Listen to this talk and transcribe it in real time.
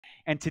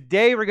And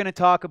today we're going to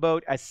talk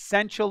about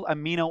essential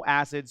amino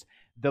acids,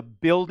 the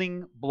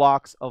building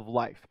blocks of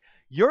life.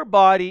 Your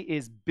body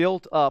is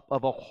built up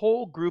of a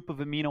whole group of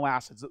amino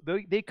acids.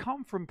 They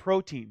come from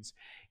proteins.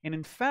 And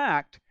in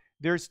fact,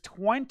 there's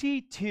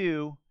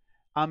 22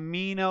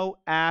 amino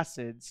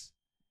acids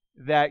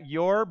that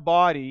your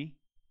body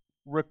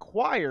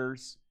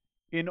requires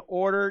in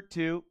order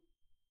to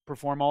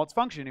perform all its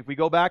function. If we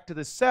go back to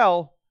the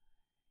cell,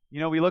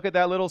 we look at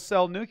that little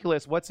cell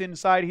nucleus. What's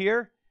inside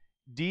here?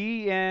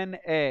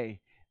 DNA.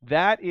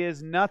 That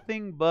is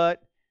nothing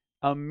but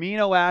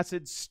amino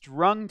acids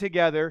strung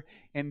together,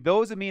 and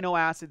those amino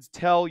acids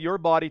tell your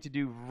body to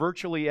do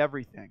virtually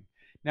everything.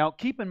 Now,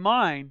 keep in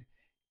mind,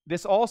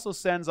 this also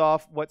sends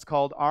off what's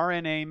called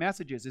RNA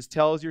messages. This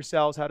tells your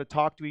cells how to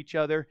talk to each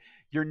other.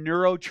 Your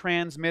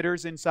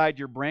neurotransmitters inside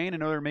your brain,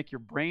 in order to make your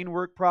brain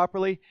work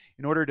properly,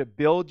 in order to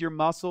build your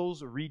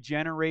muscles,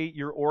 regenerate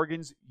your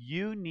organs,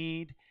 you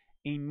need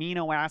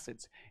amino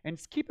acids.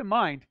 And keep in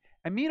mind,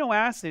 amino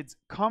acids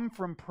come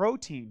from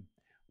protein,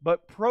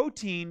 but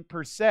protein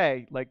per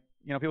se, like,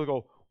 people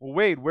go, well,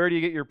 Wade, where do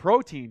you get your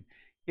protein?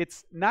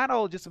 It's not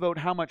all just about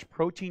how much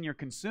protein you're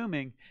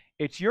consuming.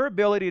 It's your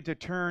ability to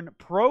turn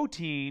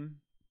protein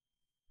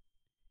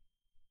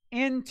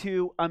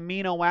into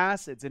amino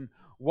acids. And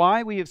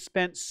why we have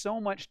spent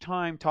so much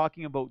time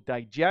talking about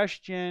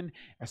digestion,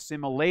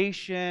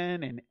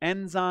 assimilation, and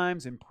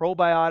enzymes and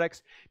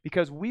probiotics,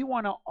 because we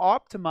want to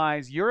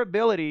optimize your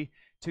ability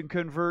to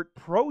convert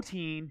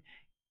protein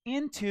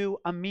into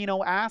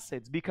amino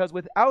acids, because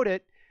without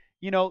it,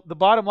 the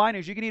bottom line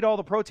is you can eat all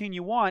the protein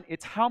you want.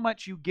 It's how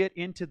much you get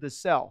into the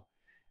cell.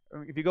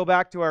 If you go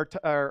back to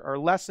our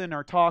lesson,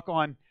 our talk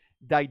on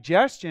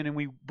digestion, and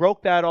we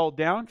broke that all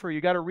down for you,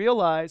 got to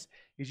realize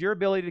is your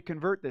ability to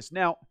convert this.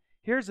 Now,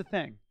 here's the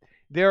thing.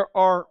 There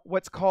are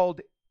what's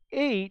called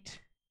 8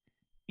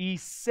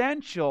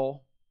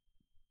 essential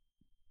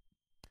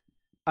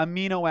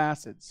amino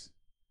acids.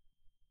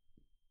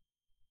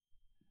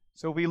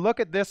 So if we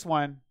look at this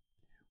one,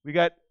 we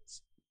got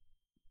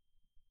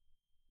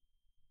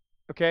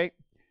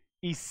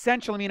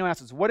essential amino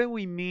acids. What do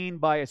we mean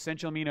by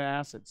essential amino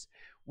acids?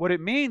 What it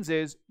means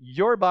is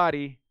your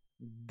body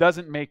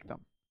doesn't make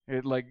them.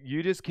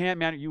 You just can't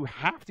manage. You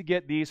have to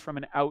get these from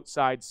an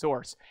outside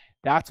source.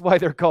 That's why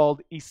they're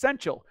called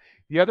essential.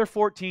 The other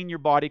 14 your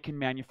body can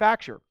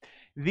manufacture.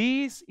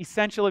 These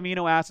essential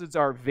amino acids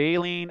are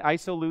valine,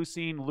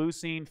 isoleucine,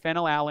 leucine,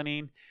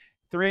 phenylalanine,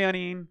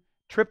 threonine,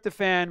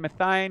 tryptophan,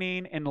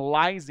 methionine, and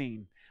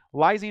lysine.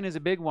 Lysine is a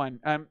big one.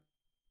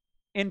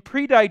 In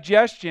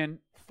pre-digestion,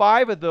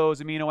 5 of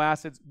those amino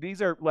acids,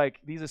 these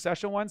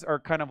essential ones are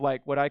kind of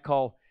like what I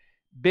call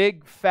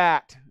big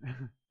fat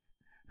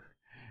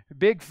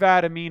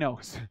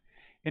aminos.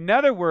 In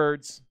other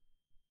words,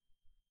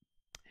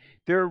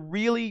 they're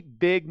really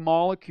big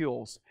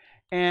molecules.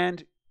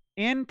 And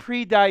in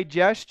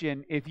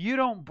pre-digestion, if you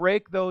don't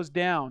break those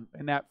down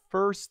in that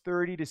first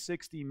 30 to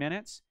 60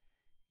 minutes,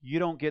 you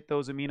don't get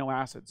those amino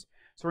acids.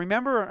 So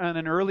remember in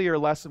an earlier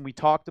lesson, we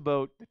talked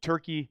about the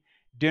turkey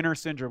dinner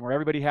syndrome, where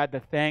everybody had the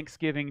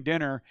Thanksgiving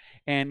dinner,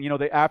 and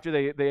after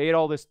they ate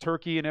all this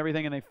turkey and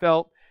everything, and they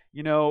felt,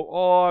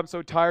 oh, I'm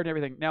so tired and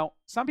everything. Now,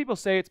 some people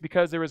say it's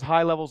because there was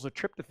high levels of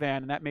tryptophan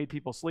and that made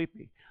people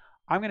sleepy.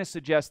 I'm going to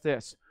suggest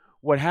this.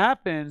 What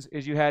happens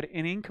is you had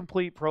an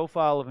incomplete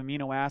profile of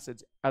amino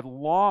acids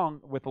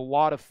along with a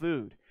lot of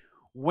food.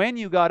 When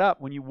you got up,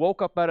 when you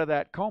woke up out of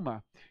that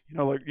coma,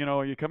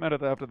 you come out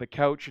of after the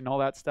couch and all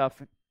that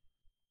stuff,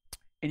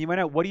 and you went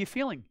out, what are you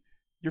feeling?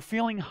 You're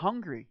feeling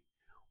hungry.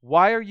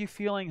 Why are you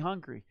feeling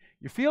hungry?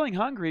 You're feeling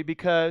hungry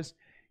because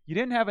you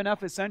didn't have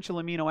enough essential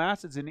amino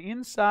acids, and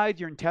inside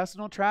your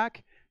intestinal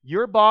tract,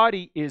 your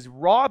body is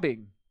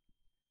robbing.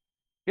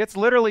 It's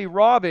literally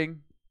robbing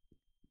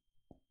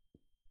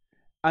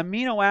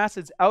amino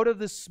acids out of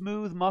the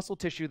smooth muscle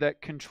tissue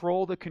that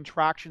control the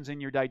contractions in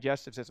your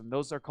digestive system.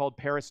 Those are called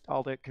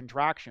peristaltic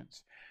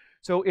contractions.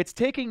 So it's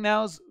taking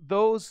those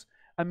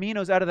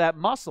aminos out of that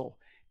muscle,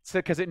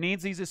 because it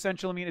needs these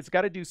essential amino. It's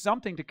got to do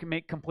something to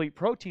make complete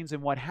proteins.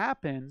 And what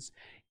happens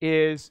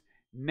is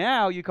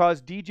now you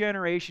cause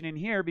degeneration in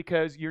here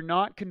because you're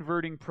not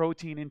converting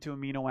protein into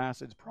amino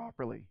acids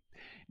properly.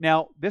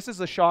 Now, this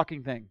is a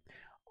shocking thing.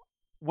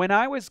 When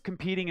I was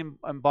competing in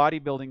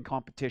bodybuilding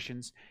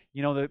competitions,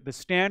 the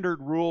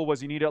standard rule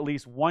was you need at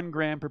least 1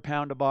 gram per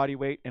pound of body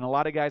weight, and a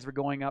lot of guys were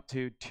going up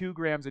to 2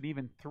 grams and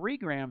even 3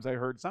 grams, I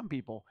heard some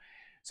people.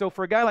 So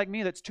for a guy like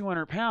me that's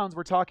 200 pounds,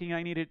 we're talking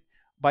I needed,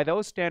 by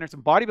those standards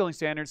and bodybuilding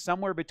standards,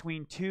 somewhere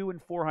between 200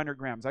 and 400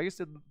 grams. I used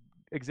to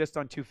exist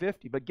on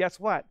 250, but guess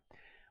what?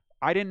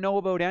 I didn't know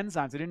about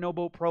enzymes. I didn't know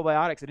about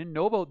probiotics. I didn't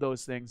know about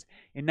those things.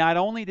 And not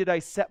only did I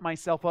set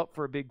myself up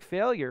for a big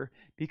failure,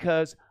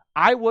 because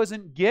I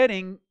wasn't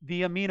getting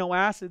the amino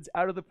acids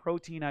out of the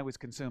protein I was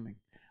consuming.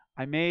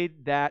 I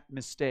made that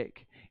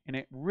mistake, and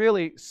it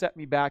really set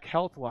me back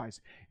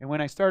health-wise. And when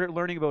I started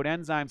learning about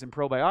enzymes and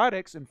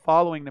probiotics and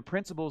following the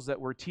principles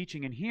that we're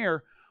teaching in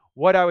here,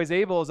 what I was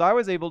able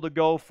to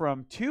go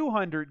from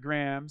 200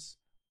 grams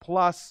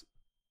plus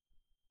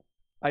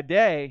a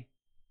day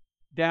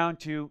down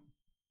to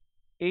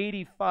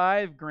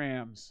 85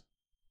 grams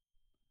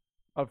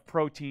of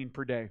protein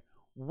per day.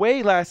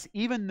 Way less,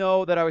 even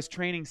though that I was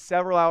training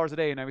several hours a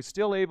day, and I was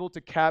still able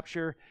to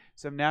capture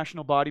some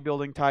national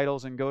bodybuilding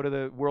titles and go to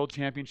the world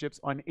championships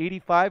on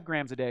 85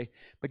 grams a day.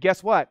 But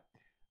guess what?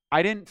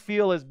 I didn't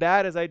feel as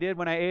bad as I did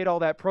when I ate all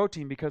that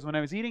protein, because when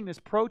I was eating this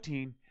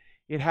protein,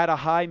 it had a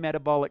high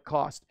metabolic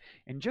cost.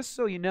 And just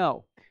so you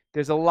know,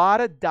 there's a lot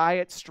of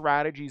diet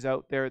strategies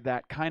out there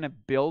that kind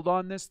of build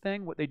on this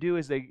thing. What they do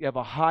is they have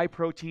a high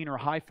protein or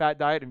high fat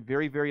diet and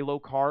very, very low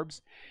carbs.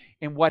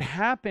 And what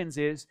happens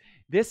is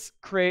this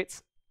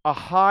creates a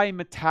high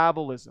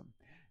metabolism.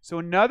 So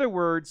in other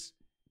words,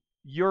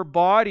 your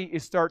body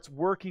starts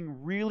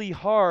working really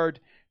hard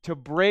to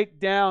break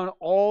down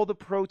all the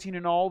protein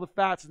and all the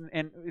fats,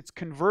 and it's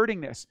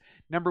converting this.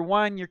 Number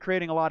one, you're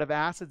creating a lot of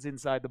acids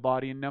inside the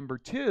body, and number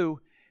two,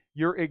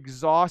 you're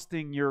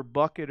exhausting your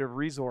bucket of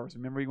resource.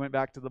 Remember, we went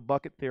back to the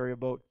bucket theory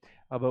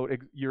about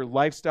your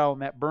lifestyle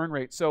and that burn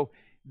rate. So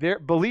there,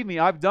 believe me,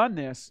 I've done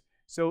this.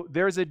 So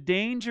there's a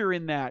danger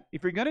in that.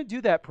 If you're going to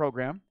do that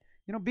program,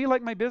 be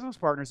like my business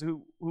partners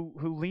who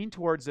lean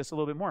towards this a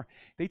little bit more.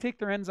 They take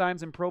their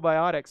enzymes and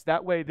probiotics.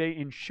 That way they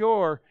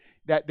ensure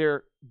that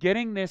they're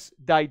getting this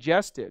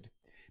digested.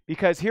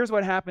 Because here's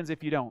what happens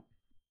if you don't.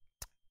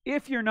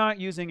 If you're not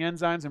using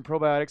enzymes and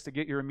probiotics to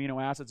get your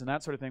amino acids and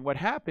that sort of thing, what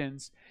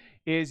happens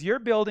is you're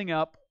building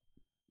up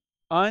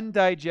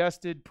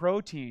undigested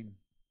protein.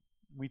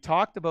 We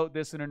talked about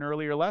this in an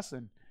earlier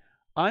lesson.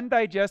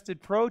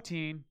 Undigested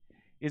protein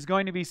is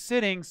going to be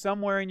sitting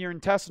somewhere in your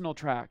intestinal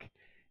tract.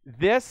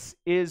 This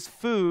is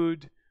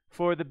food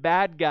for the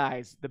bad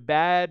guys, the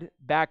bad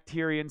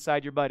bacteria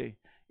inside your body.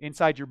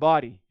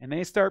 And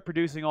they start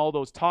producing all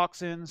those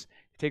toxins,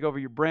 take over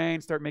your brain,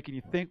 start making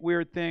you think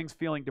weird things,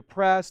 feeling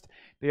depressed.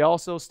 They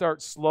also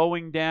start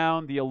slowing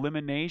down the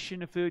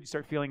elimination of food. You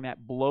start feeling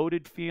that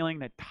bloated feeling,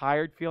 that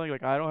tired feeling,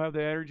 like I don't have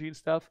the energy and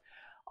stuff.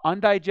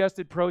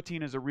 Undigested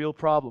protein is a real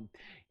problem.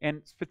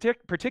 And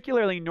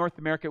particularly in North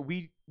America,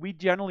 we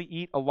generally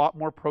eat a lot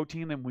more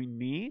protein than we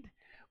need.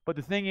 But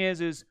the thing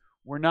is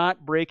we're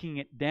not breaking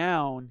it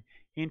down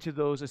into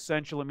those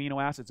essential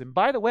amino acids. And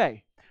by the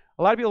way,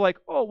 a lot of people are like,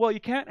 oh, well, you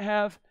can't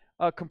have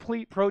a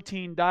complete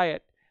protein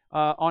diet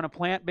on a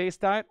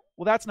plant-based diet.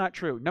 Well, that's not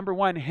true. Number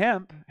one,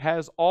 hemp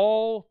has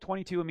all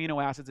 22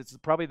 amino acids. It's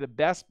probably the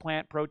best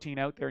plant protein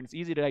out there, and it's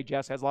easy to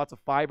digest, has lots of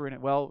fiber in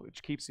it,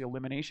 which keeps the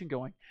elimination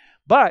going.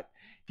 But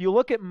if you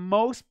look at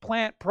most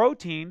plant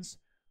proteins,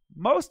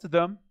 most of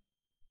them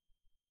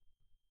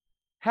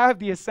have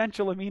the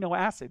essential amino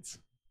acids.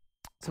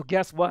 So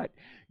guess what?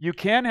 You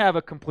can have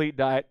a complete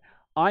diet.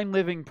 I'm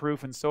living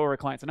proof, and so are our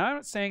clients. And I'm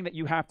not saying that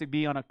you have to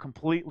be on a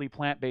completely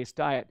plant-based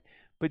diet,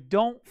 but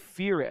don't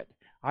fear it.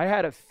 I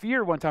had a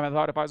fear one time. I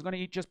thought if I was going to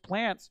eat just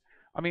plants,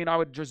 I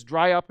would just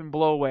dry up and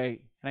blow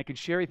away. And I can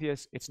share with you,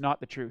 it's not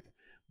the truth.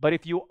 But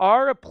if you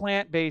are a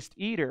plant-based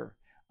eater,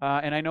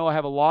 and I know I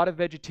have a lot of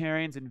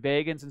vegetarians and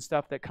vegans and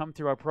stuff that come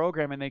through our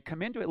program, and they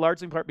come into it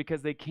largely in part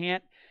because they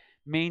can't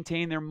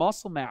maintain their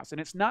muscle mass.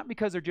 And it's not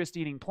because they're just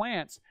eating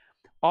plants.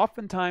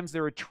 Oftentimes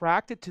they're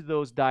attracted to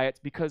those diets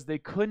because they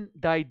couldn't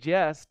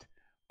digest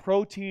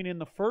protein in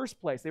the first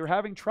place. They were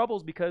having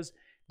troubles because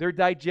their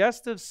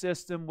digestive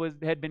system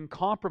had been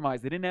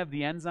compromised. They didn't have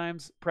the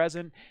enzymes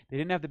present. They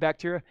didn't have the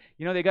bacteria.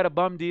 They got a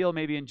bum deal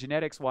maybe in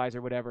genetics-wise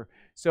or whatever.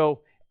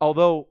 So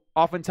although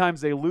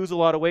oftentimes they lose a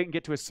lot of weight and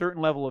get to a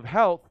certain level of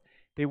health,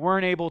 they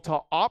weren't able to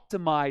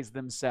optimize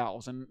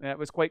themselves. And that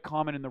was quite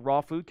common in the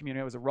raw food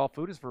community. I was a raw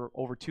foodist for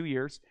over 2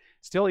 years.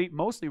 Still eat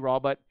mostly raw,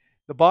 but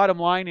the bottom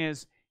line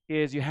is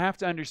you have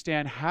to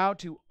understand how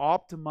to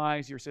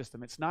optimize your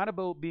system. It's not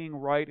about being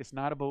right. It's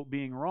not about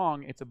being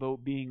wrong. It's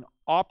about being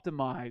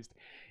optimized.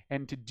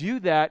 And to do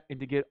that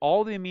and to get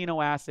all the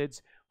amino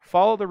acids,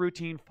 follow the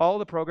routine, follow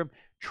the program,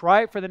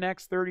 try it for the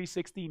next 30,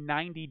 60,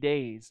 90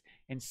 days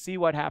and see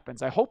what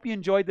happens. I hope you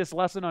enjoyed this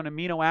lesson on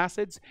amino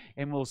acids,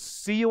 and we'll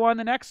see you on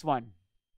the next one.